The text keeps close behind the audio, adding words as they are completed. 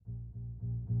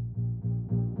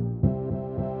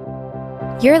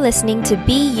You're listening to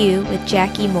Be You with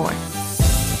Jackie Moore.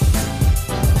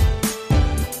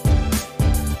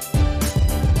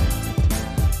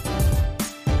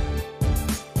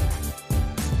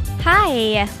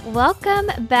 Hi, welcome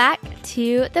back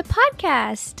to the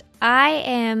podcast. I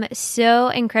am so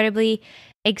incredibly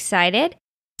excited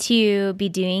to be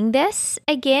doing this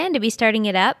again, to be starting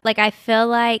it up. I feel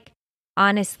like,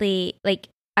 honestly,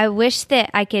 I wish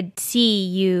that I could see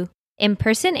you in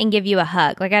person and give you a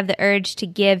hug. I have the urge to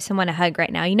give someone a hug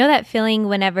right now. You know that feeling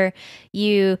whenever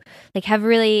you have a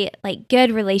really good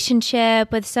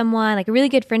relationship with someone, a really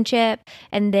good friendship,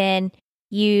 and then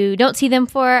you don't see them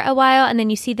for a while, and then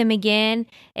you see them again,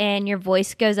 and your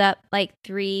voice goes up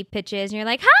 3 pitches, and you're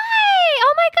like, "Hi!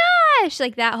 Oh my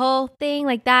gosh!" That whole thing.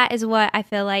 That is what I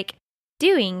feel like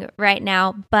doing right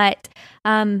now. But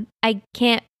I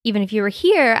can't. Even if you were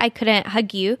here, I couldn't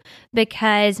hug you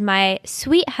because my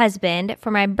sweet husband,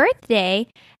 for my birthday,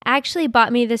 actually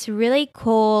bought me this really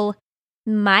cool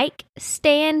mic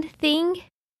stand thing.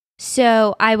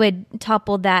 So I would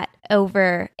topple that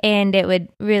over and it would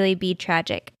really be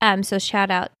tragic. So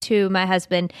shout out to my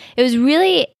husband. It was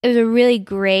a really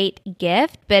great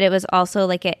gift, but it was also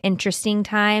an interesting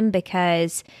time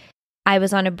because I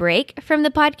was on a break from the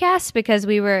podcast because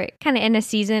we were kind of in a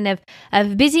season of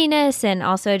busyness and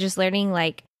also just learning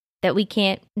that we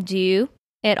can't do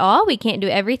it all. We can't do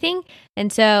everything.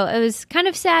 And so it was kind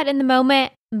of sad in the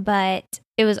moment, but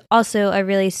it was also a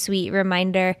really sweet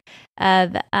reminder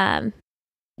of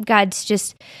God's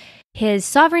just his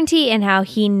sovereignty and how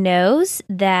he knows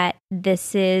that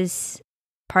this is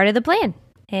part of the plan.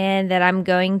 And that I was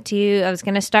going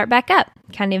to start back up,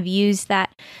 kind of use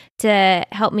that to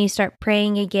help me start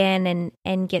praying again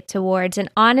and get towards. And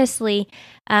honestly,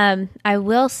 I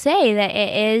will say that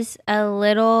it is a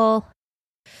little,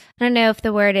 I don't know if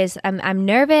the word is, I'm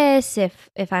nervous,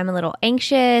 if I'm a little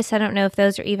anxious. I don't know if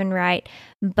those are even right,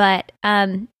 but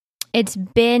it's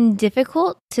been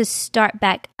difficult to start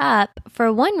back up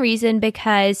for one reason,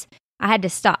 because I had to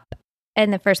stop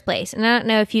in the first place. And I don't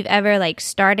know if you've ever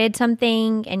started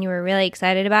something and you were really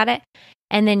excited about it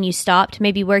and then you stopped,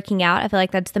 maybe working out. I feel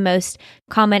like that's the most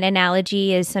common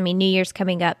analogy is, New Year's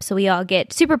coming up. So we all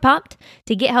get super pumped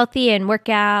to get healthy and work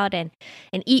out and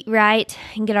eat right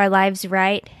and get our lives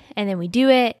right. And then we do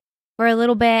it for a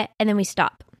little bit and then we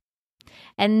stop.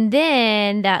 And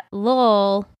then that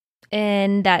lull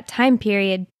in that time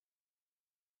period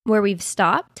where we've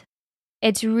stopped,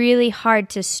 it's really hard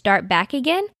to start back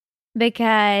again.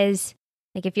 Because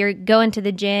if you're going to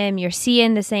the gym, you're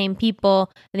seeing the same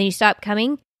people and then you stop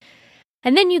coming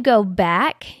and then you go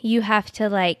back, you have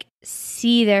to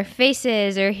see their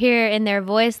faces or hear in their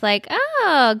voice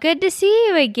 "Oh, good to see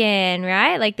you again,"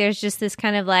 right? There's just this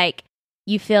kind of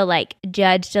you feel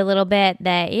judged a little bit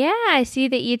that, yeah, I see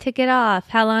that you took it off.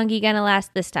 How long are you going to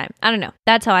last this time? I don't know.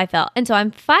 That's how I felt. And so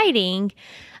I'm fighting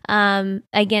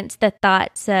against the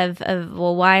thoughts of,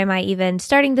 well, why am I even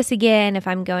starting this again?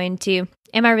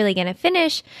 Am I really going to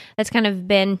finish? That's kind of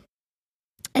been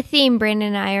a theme Brandon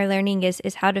and I are learning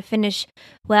is how to finish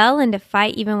well and to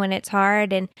fight even when it's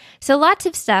hard. And so lots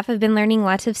of stuff. I've been learning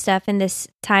lots of stuff in this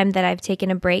time that I've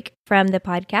taken a break from the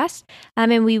podcast.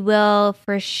 And we will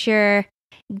for sure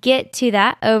get to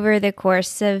that over the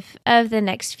course of the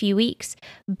next few weeks.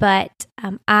 But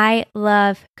I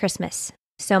love Christmas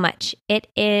so much. It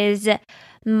is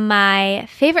my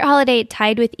favorite holiday,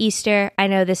 tied with Easter. I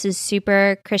know this is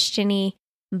super Christian-y,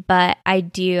 but I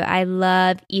do. I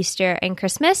love Easter and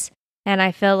Christmas. And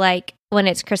I feel like when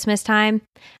it's Christmas time,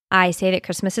 I say that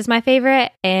Christmas is my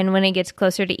favorite. And when it gets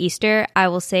closer to Easter, I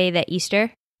will say that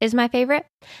Easter is my favorite.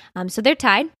 So they're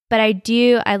tied, but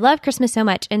I love Christmas so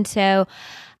much. And so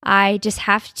I just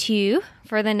have to,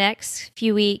 for the next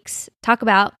few weeks, talk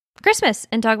about Christmas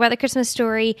and talk about the Christmas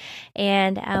story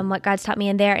and what God's taught me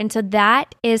in there. And so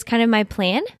that is kind of my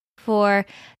plan for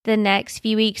the next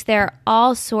few weeks. There are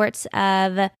all sorts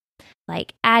of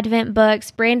Advent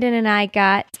books. Brandon and I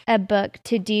got a book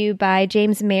to do by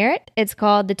James Merritt. It's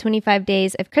called The 25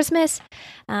 Days of Christmas.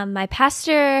 My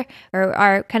pastor, or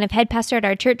our kind of head pastor at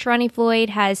our church, Ronnie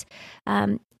Floyd, has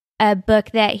a book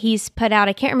that he's put out.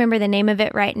 I can't remember the name of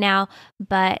it right now,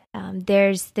 but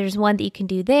there's one that you can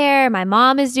do there. My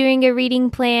mom is doing a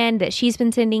reading plan that she's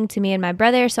been sending to me and my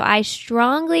brother. So I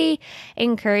strongly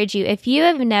encourage you, if you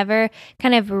have never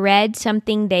kind of read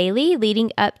something daily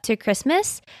leading up to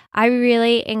Christmas, I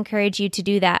really encourage you to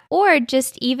do that. Or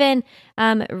just even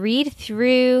read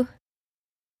through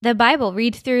the Bible,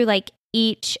 read through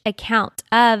each account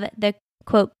of the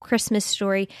quote Christmas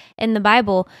story in the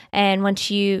Bible, and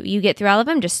once you get through all of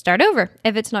them, just start over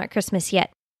if it's not Christmas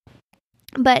yet.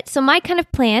 But so my kind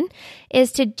of plan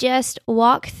is to just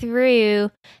walk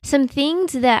through some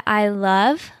things that I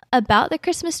love about the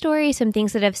Christmas story, some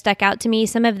things that have stuck out to me.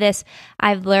 Some of this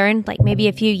I've learned like maybe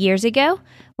a few years ago.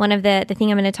 One of the thing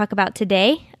I'm going to talk about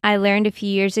today, I learned a few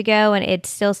years ago and it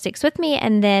still sticks with me.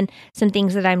 And then some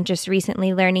things that I'm just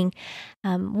recently learning.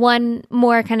 One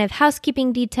more kind of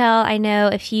housekeeping detail. I know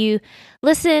if you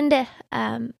listened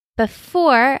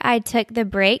before I took the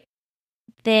break,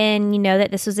 then you know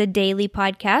that this was a daily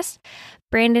podcast.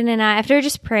 Brandon and I, after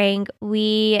just praying,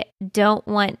 we don't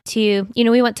want to,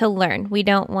 we want to learn. We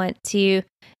don't want to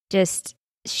just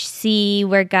see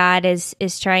where God is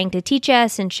trying to teach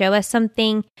us and show us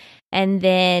something and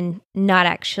then not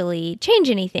actually change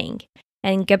anything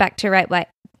and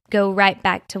go right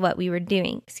back to what we were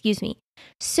doing. Excuse me.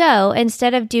 So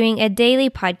instead of doing a daily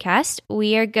podcast,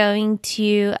 we are going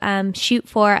to shoot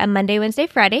for a Monday, Wednesday,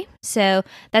 Friday. So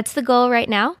that's the goal right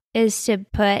now, is to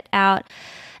put out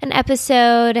an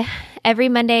episode every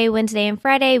Monday, Wednesday, and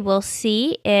Friday. We'll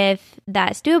see if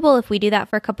that's doable. If we do that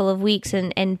for a couple of weeks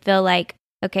and feel like,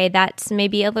 okay, that's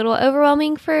maybe a little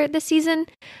overwhelming for the season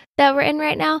that we're in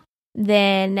right now,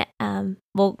 then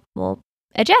we'll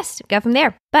adjust, go from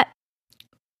there. But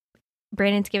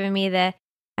Brandon's giving me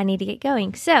I need to get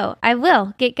going. So I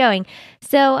will get going.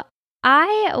 So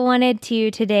I wanted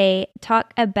to today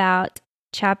talk about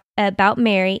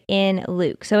Mary in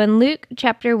Luke. So in Luke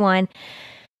chapter 1,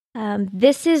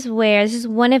 this is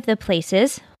one of the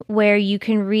places where you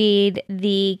can read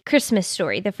the Christmas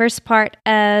story. The first part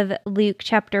of Luke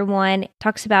chapter 1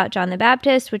 talks about John the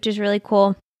Baptist, which is really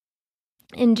cool.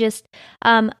 And just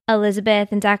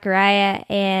Elizabeth and Zachariah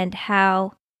and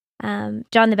how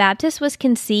John the Baptist was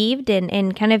conceived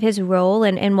and kind of his role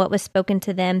and what was spoken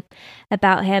to them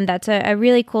about him. That's a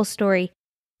really cool story.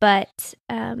 But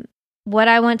what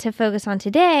I want to focus on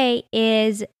today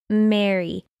is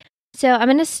Mary. So I'm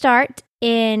going to start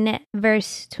in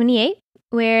verse 28,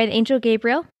 where the angel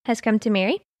Gabriel has come to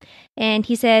Mary. And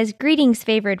he says, "Greetings,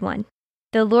 favored one.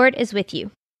 The Lord is with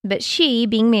you." But she,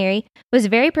 being Mary, was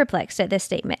very perplexed at this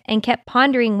statement and kept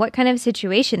pondering what kind of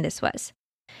situation this was.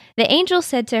 The angel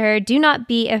said to her, "Do not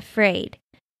be afraid,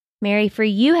 Mary, for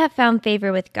you have found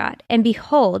favor with God. And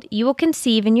behold, you will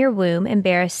conceive in your womb and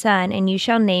bear a son, and you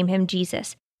shall name him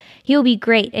Jesus. He will be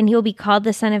great, and he will be called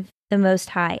the Son of the Most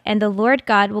High. And the Lord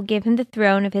God will give him the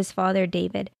throne of his father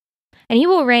David. And he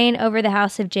will reign over the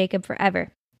house of Jacob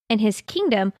forever, and his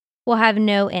kingdom will have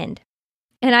no end."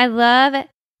 And I love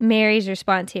Mary's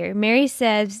response here. Mary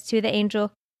says to the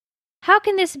angel, "How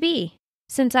can this be,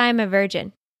 since I am a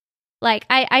virgin?"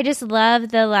 I just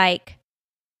love we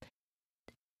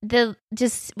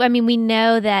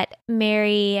know that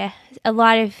Mary, a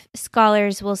lot of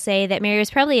scholars will say that Mary was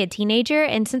probably a teenager.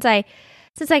 And since I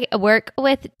work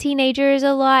with teenagers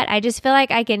a lot, I just feel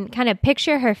like I can kind of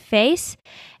picture her face.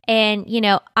 And,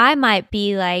 I might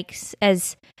be my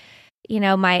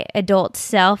adult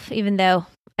self, even though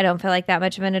I don't feel like that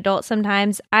much of an adult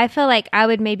sometimes. I feel like I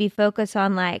would maybe focus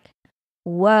on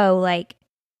whoa,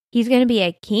 he's going to be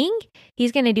a king?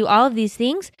 He's going to do all of these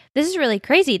things? This is really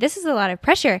crazy. This is a lot of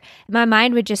pressure. My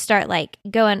mind would just start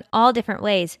going all different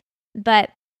ways.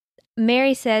 But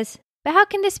Mary says, "But how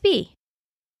can this be,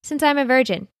 since I'm a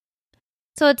virgin?"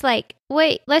 So it's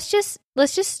wait, let's just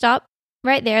stop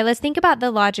right there. Let's think about the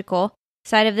logical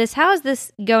side of this. How is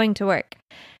this going to work?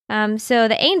 So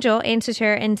the angel answers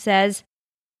her and says,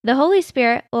 "The Holy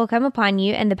Spirit will come upon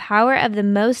you, and the power of the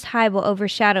Most High will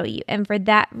overshadow you. And for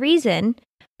that reason,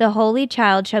 the Holy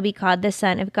Child shall be called the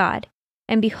Son of God.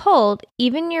 And behold,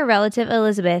 even your relative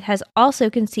Elizabeth has also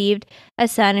conceived a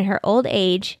son in her old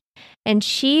age, and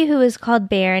she who is called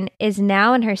barren is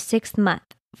now in her 6th month,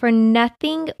 for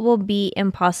nothing will be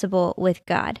impossible with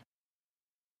God."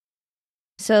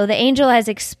 So the angel has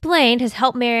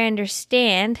helped Mary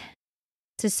understand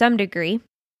to some degree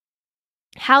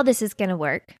how this is going to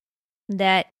work,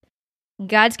 that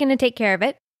God's going to take care of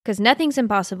it because nothing's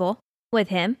impossible with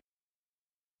him.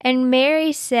 And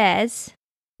Mary says,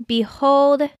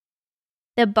 "Behold,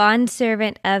 the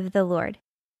bondservant of the Lord.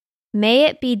 May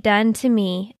it be done to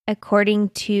me according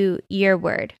to your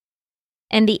word."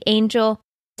 And the angel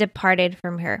departed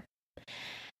from her.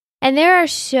 And there are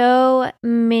so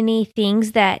many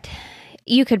things that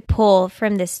you could pull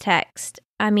from this text.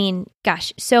 I mean,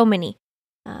 gosh, so many.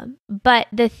 But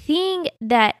the thing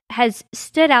that has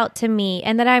stood out to me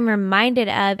and that I'm reminded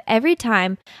of every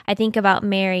time I think about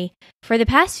Mary, for the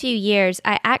past few years,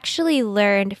 I actually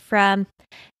learned from,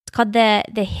 it's called The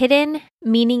Hidden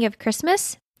Meaning of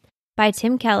Christmas by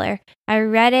Tim Keller. I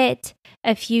read it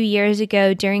a few years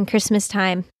ago during Christmas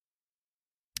time.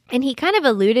 And he kind of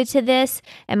alluded to this,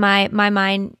 and my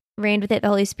mind reigned with it. The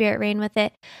Holy Spirit reigned with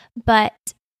it. But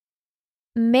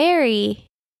Mary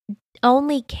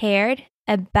only cared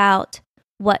about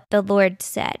what the Lord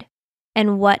said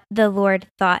and what the Lord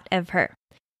thought of her.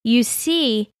 You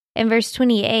see in verse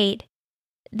 28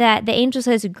 that the angel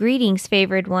says, "Greetings,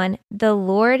 favored one, the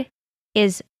Lord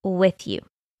is with you."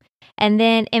 And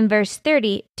then in verse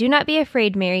 30, "Do not be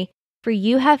afraid, Mary, for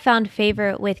you have found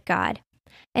favor with God."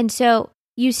 And so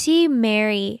you see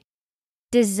Mary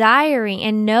desiring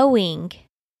and knowing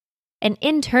and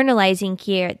internalizing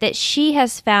here that she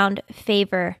has found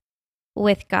favor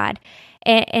with God.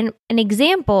 And an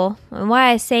example, and why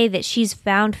I say that she's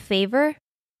found favor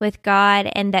with God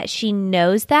and that she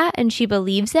knows that and she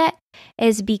believes it,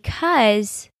 is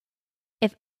because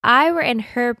if I were in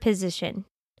her position,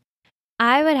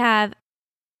 I would have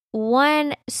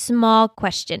one small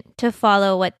question to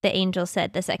follow what the angel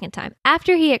said the second time.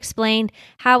 After he explained,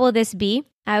 "How will this be?"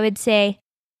 I would say,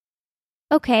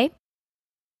 "Okay,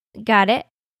 got it.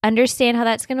 Understand how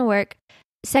that's going to work."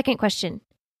 Second question,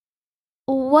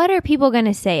 what are people going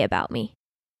to say about me?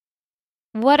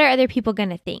 What are other people going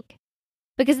to think?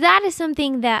 Because that is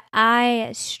something that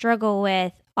I struggle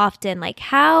with often. Like,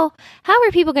 how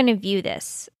are people going to view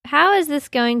this? How is this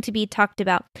going to be talked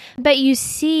about? But you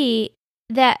see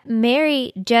that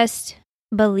Mary just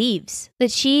believes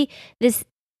that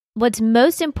what's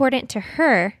most important to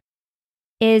her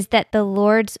is that the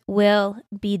Lord's will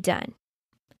be done.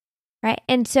 Right?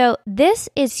 And so this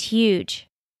is huge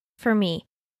for me.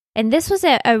 And this was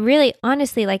a really,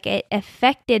 honestly, like, it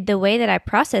affected the way that I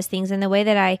process things and the way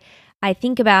that I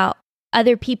think about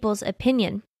other people's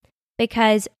opinion.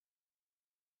 Because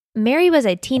Mary was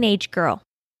a teenage girl.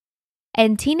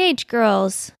 And teenage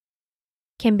girls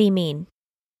can be mean.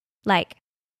 Like,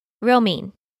 real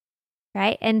mean.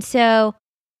 Right? And so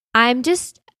I'm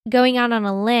just going out on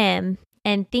a limb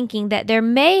and thinking that there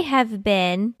may have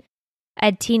been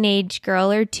a teenage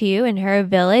girl or two in her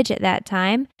village at that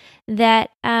time that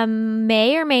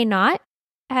may or may not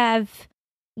have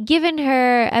given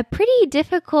her a pretty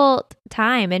difficult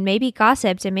time and maybe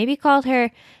gossiped and maybe called her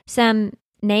some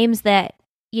names that,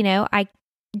 I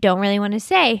don't really want to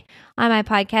say on my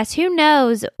podcast. Who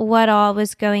knows what all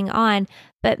was going on,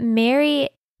 but Mary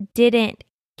didn't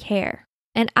care.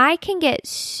 And I can get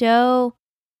so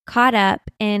caught up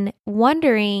in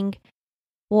wondering,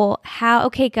 well,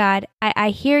 okay, God,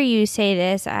 I hear you say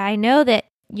this. I know that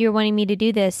you're wanting me to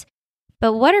do this,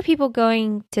 but what are people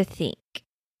going to think?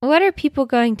 What are people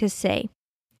going to say?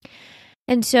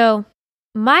 And so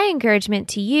my encouragement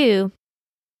to you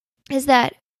is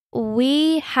that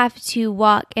we have to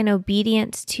walk in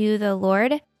obedience to the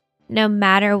Lord no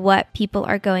matter what people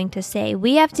are going to say.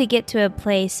 We have to get to a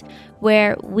place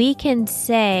where we can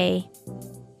say,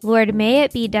 "Lord, may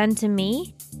it be done to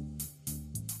me."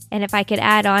 And if I could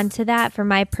add on to that for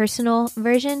my personal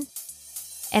version,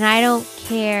 and I don't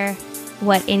care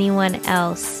what anyone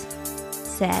else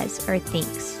says or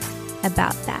thinks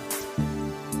about that.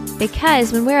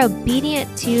 Because when we're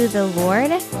obedient to the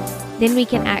Lord, then we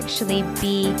can actually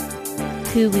be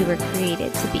who we were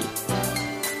created to be.